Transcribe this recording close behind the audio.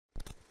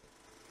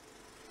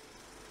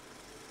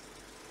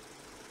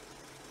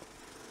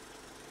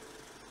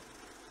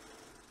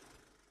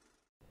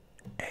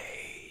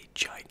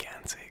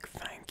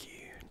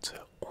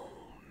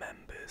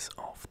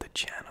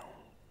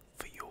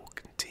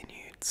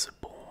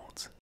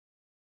support.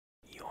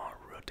 You are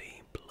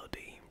ruddy,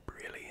 bloody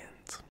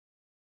brilliant.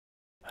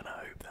 And I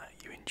hope that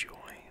you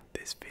enjoy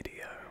this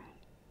video.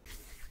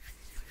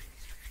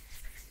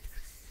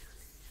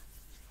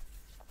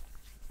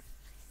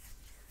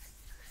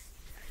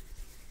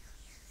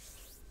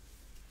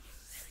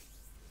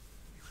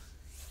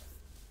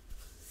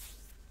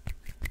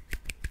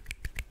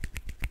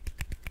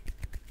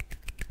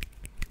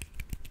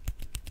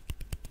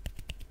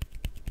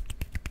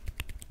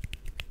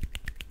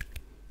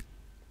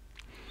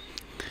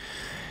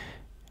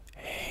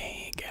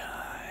 Hey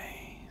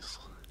guys,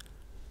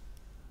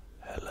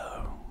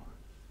 hello,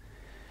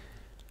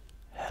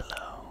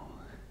 hello,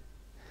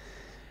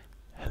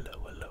 hello,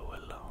 hello,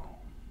 hello.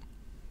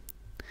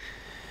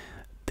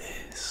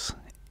 This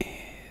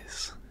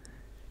is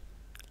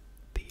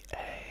the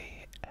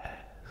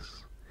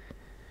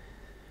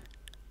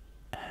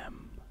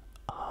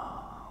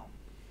ASMR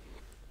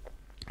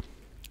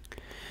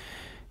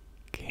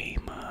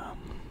Gamer,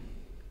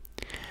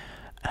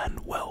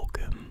 and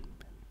welcome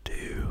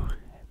to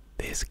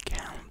this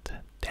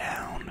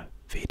countdown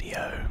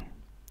video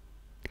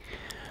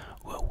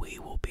where we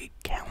will be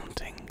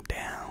counting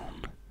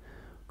down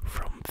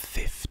from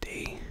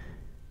 50,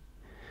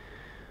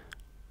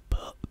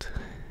 but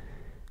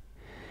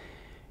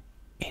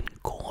in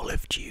Call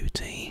of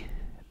Duty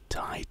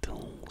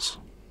titles.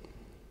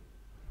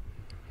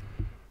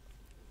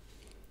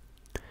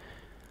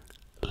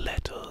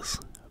 Let us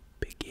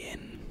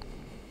begin.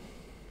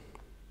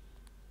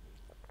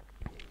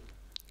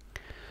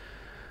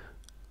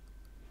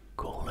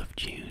 Call of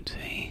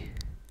Duty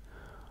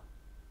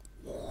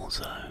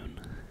Warzone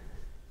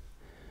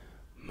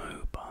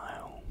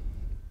Mobile,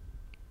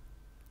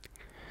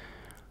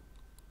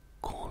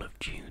 Call of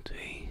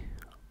Duty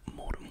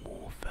Modern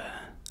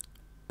Warfare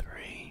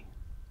 3,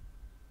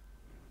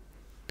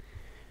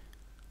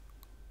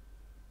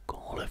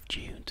 Call of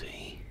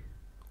Duty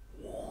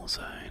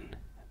Warzone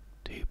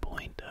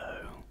 2.0,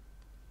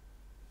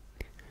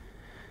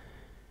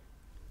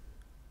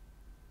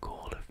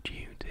 Call of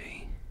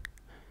Duty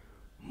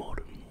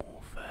Modern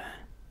Warfare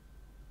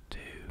 2,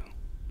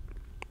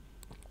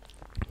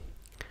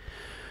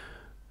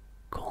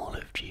 Call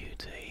of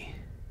Duty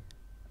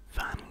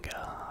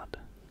Vanguard,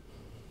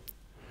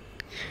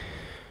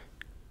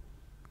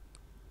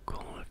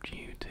 Call of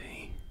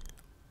Duty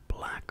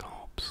Black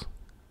Ops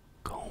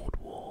Cold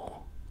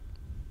War,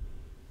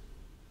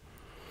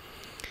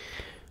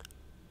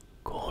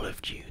 Call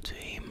of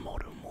Duty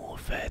Modern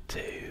Warfare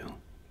 2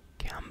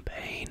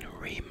 Campaign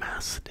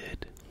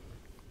Remastered,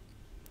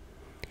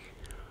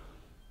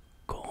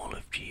 Call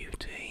of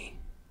Duty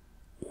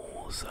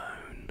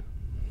Warzone,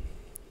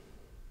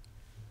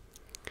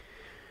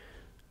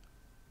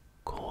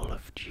 Call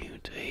of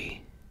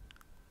Duty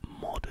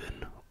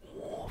Modern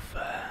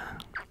Warfare,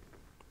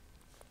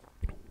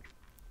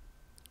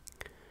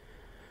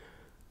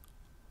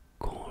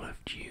 Call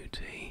of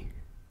Duty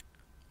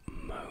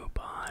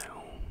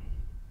Mobile,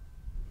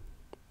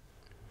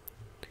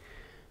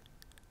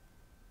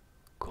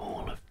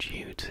 Call of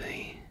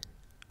Duty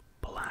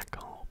Black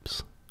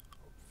Ops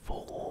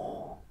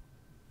 4,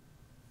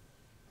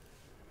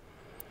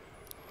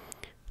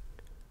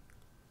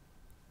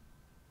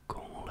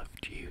 Call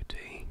of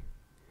Duty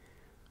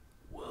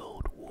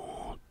World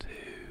War II,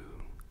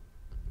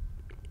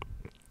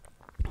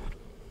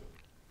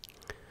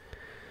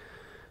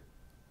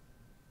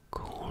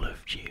 Call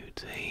of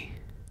Duty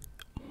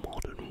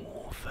Modern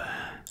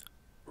Warfare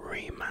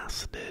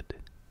Remastered,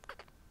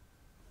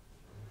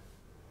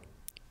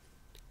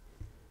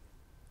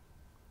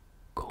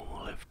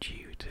 Call of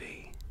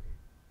Duty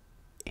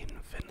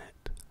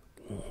Infinite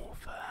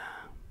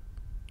Warfare,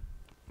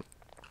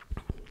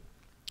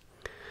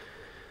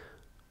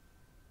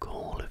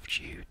 Call of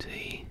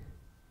Duty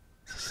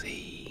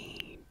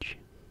Siege,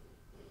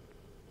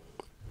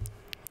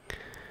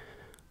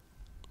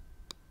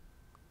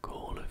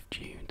 Call of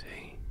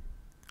Duty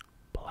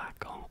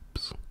Black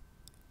Ops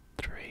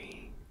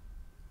 3,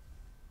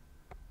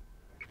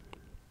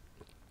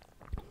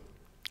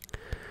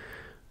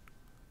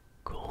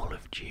 Call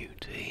of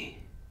Duty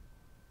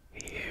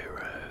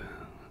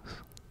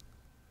Heroes,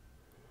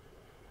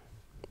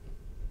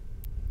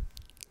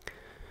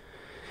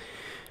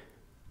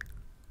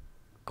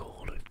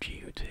 Call of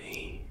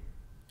Duty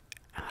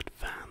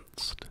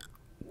Advanced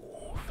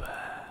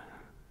Warfare,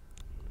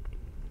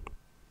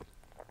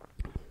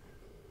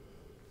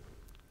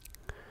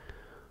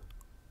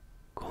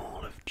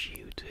 Call of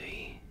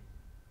Duty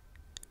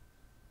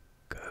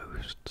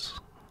Ghosts,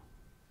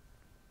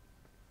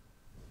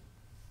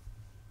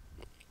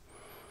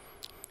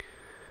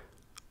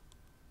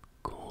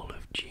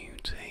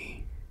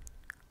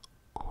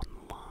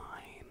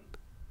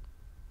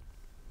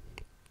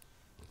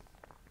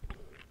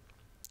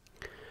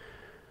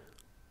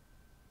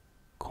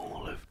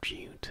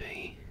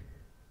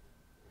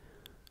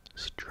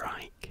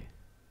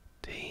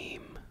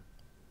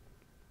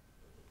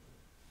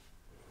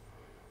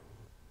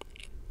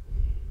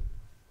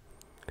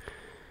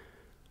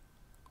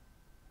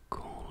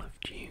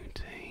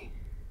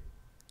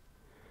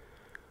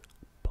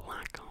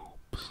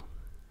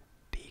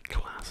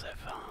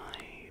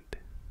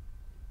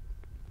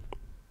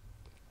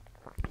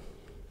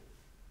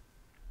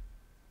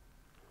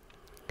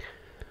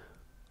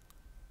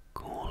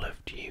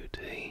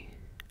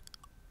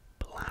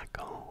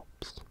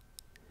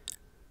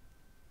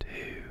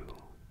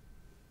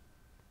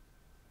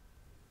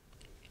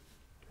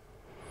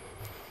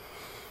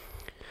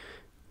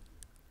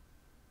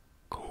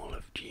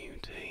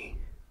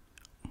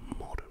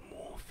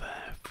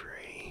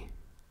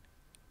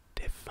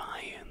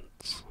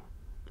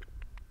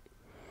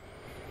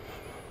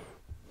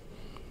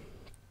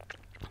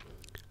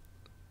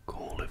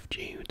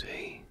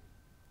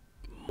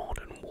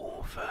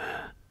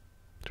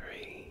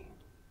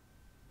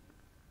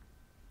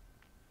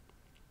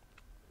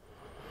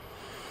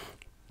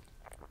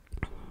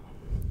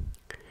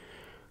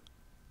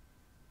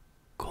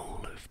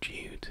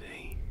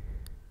 Duty,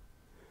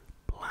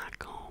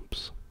 Black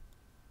Ops,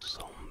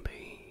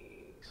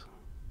 Zombies,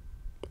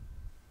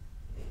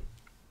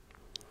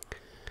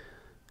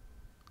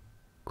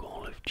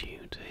 Call of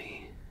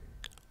Duty,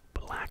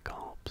 Black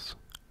Ops,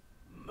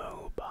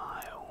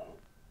 Mobile,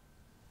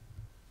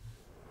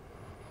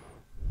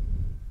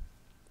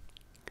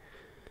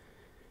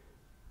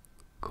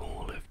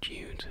 Call of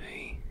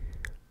Duty,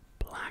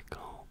 Black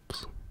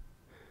Ops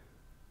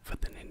for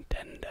the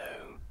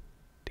Nintendo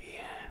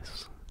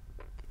DS.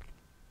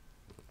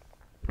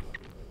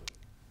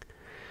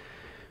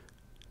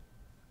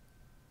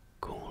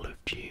 Call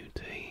of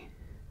Duty,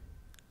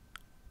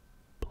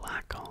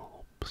 Black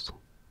Ops.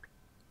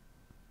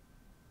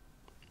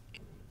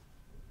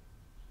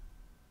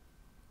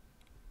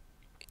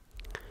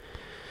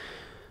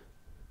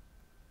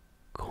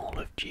 Call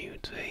of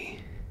Duty,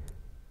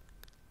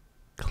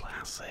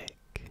 Classic.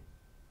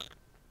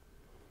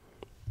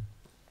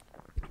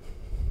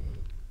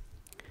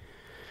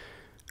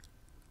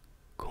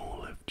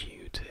 Call of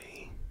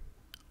Duty,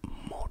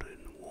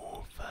 Modern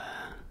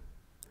Warfare,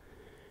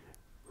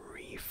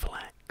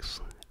 Reflex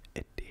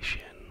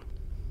Edition.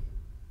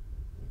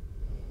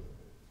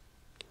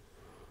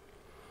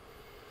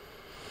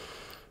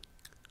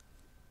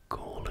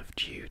 Call of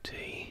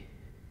Duty,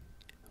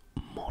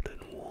 Modern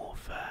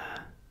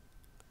Warfare,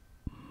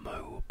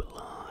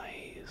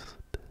 Mobilized.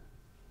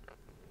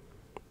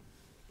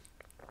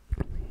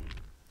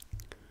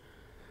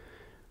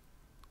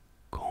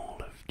 Call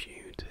of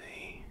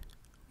Duty,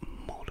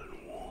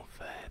 Modern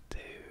Warfare 2,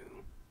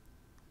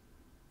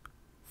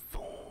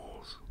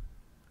 Force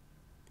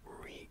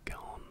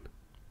Recon.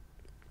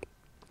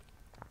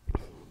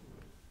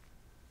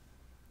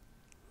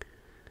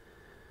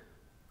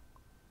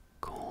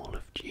 Call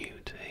of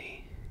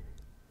Duty,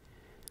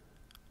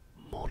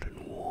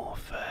 Modern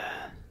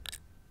Warfare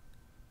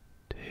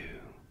 2.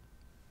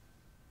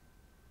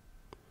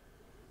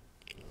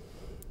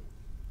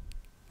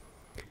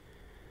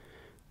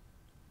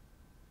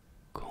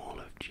 Call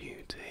of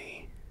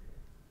Duty,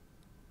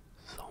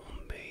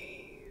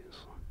 Zombies.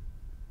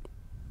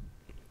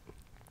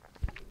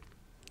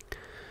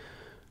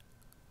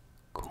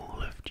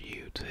 Call of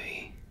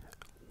Duty,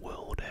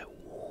 World at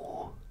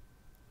War,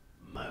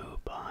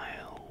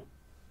 Mobile.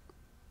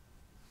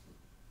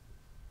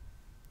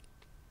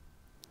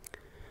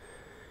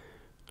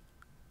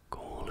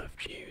 Call of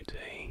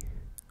Duty,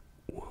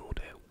 World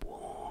at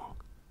War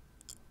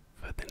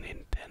for the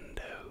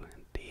Nintendo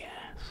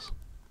DS.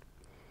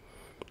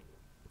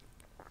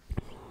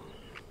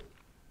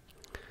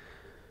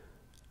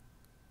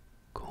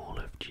 Call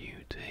of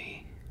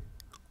Duty,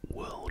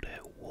 World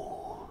at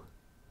War,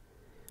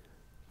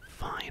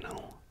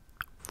 Final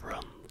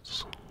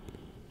Fronts.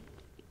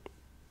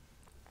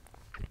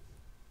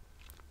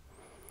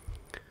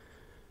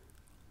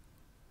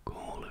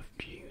 Call of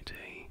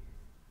Duty,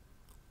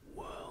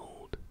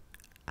 World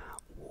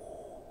at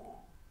War.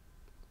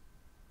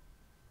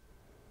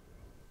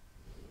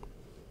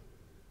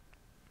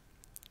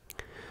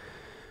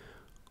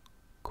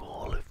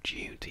 Call of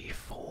Duty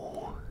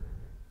 4,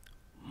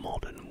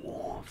 Modern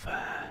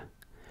Warfare,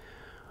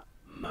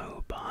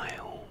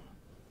 Mobile.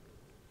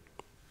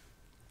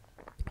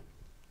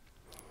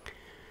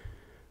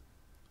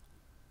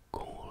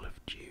 Call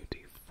of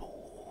Duty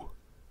 4,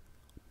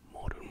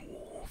 Modern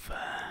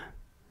Warfare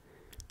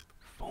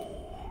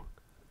for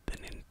the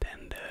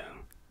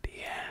Nintendo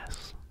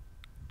DS.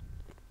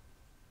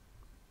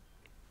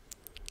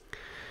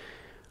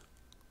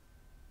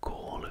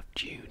 Call of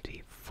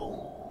Duty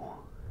 4,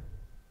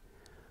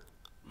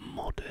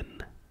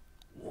 Modern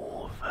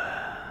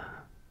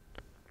Warfare.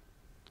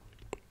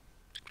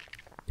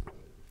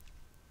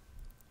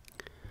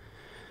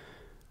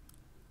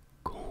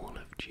 Call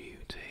of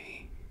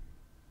Duty,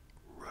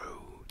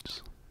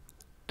 Roads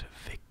to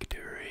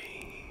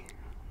Victory.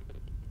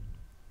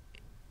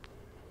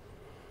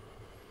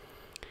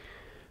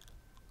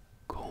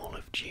 Call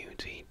of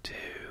Duty 2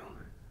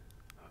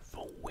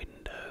 for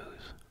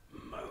Windows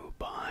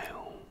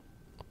Mobile.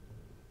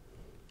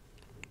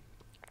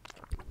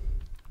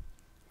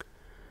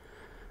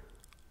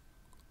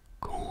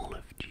 Call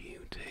of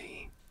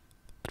Duty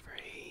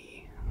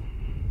 3.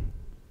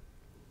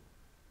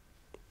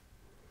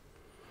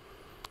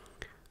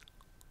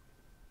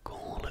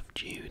 Call of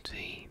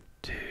Duty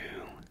 2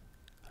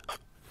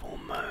 for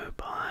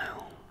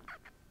mobile.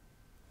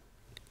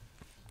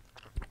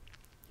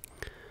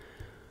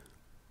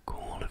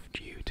 Call of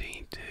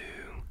Duty 2,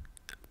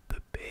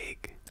 the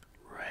big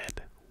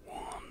red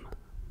one.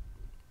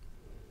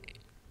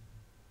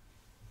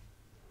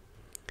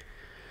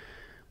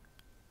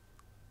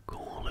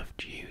 Call of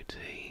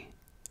Duty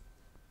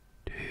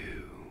 2.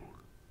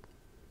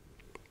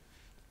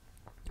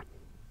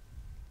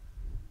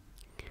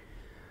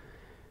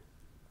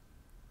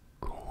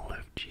 Call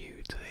of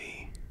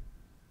Duty,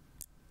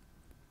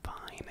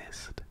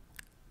 Finest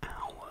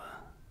Hour.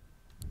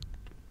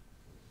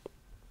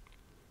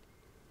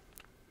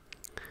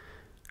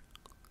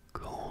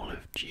 Call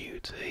of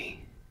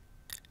Duty,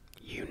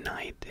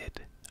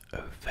 United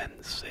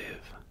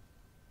Offensive.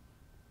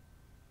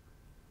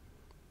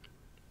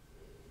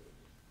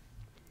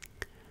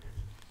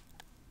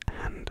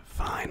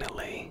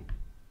 finally,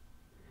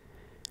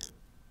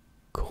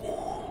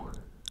 Call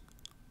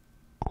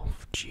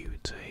of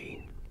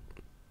Duty.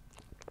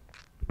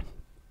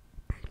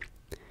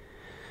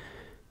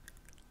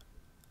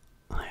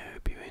 I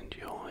hope you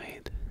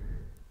enjoyed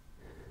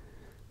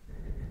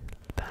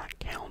that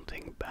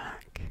counting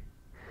back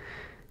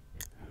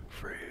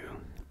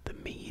through the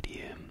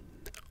medium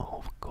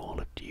of Call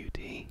of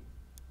Duty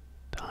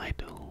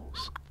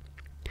titles.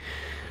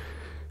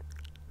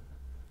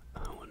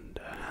 I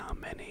wonder how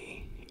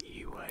many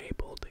you were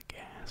able to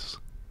guess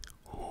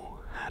or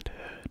had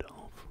heard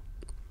of.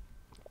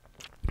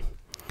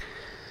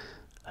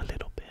 A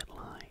little bit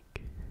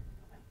like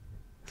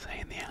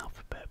saying the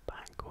alphabet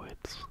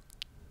backwards.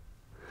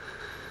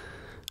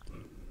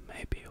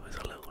 Maybe it was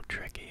a little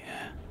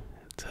trickier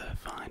to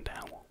find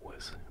out what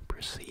was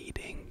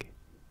preceding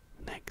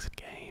next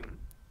game,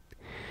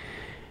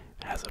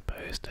 as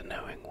opposed to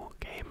knowing what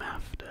came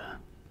after.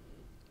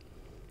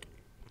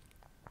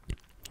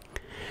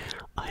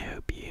 I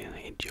hope you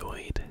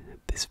enjoyed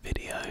this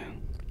video,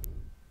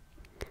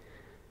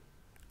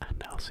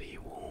 and I'll see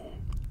you all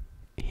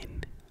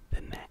in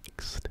the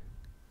next.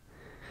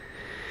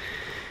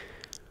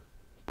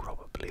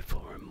 Probably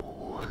for a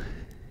more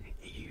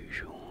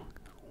usual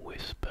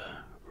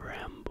whisper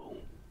ramble.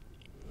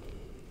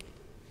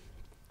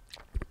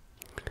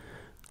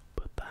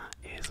 But that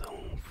is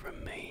all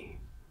from me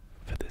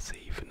for this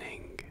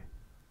evening.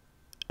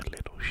 A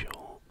little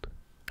short,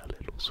 a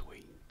little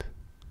sweet.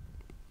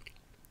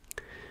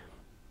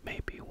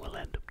 Maybe we'll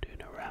end up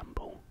doing a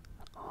ramble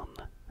on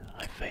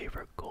my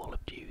favourite Call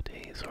of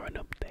Duties or an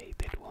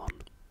updated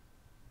one.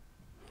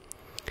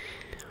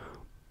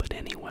 But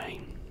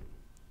anyway,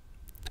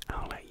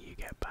 I'll let you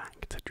get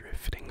back to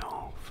drifting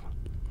off.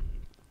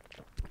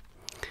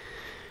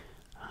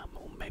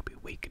 Or maybe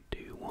we could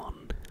do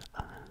one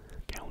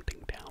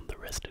counting down the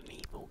Resident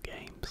Evil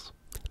games.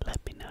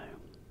 Let me know.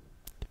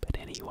 But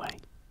anyway,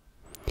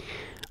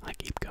 I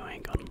keep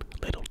going on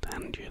little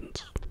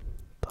tangents,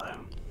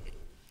 so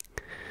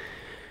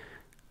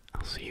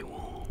I'll see you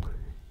all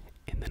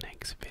in the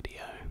next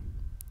video.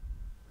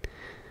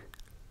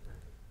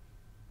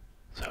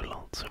 So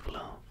lots of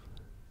love.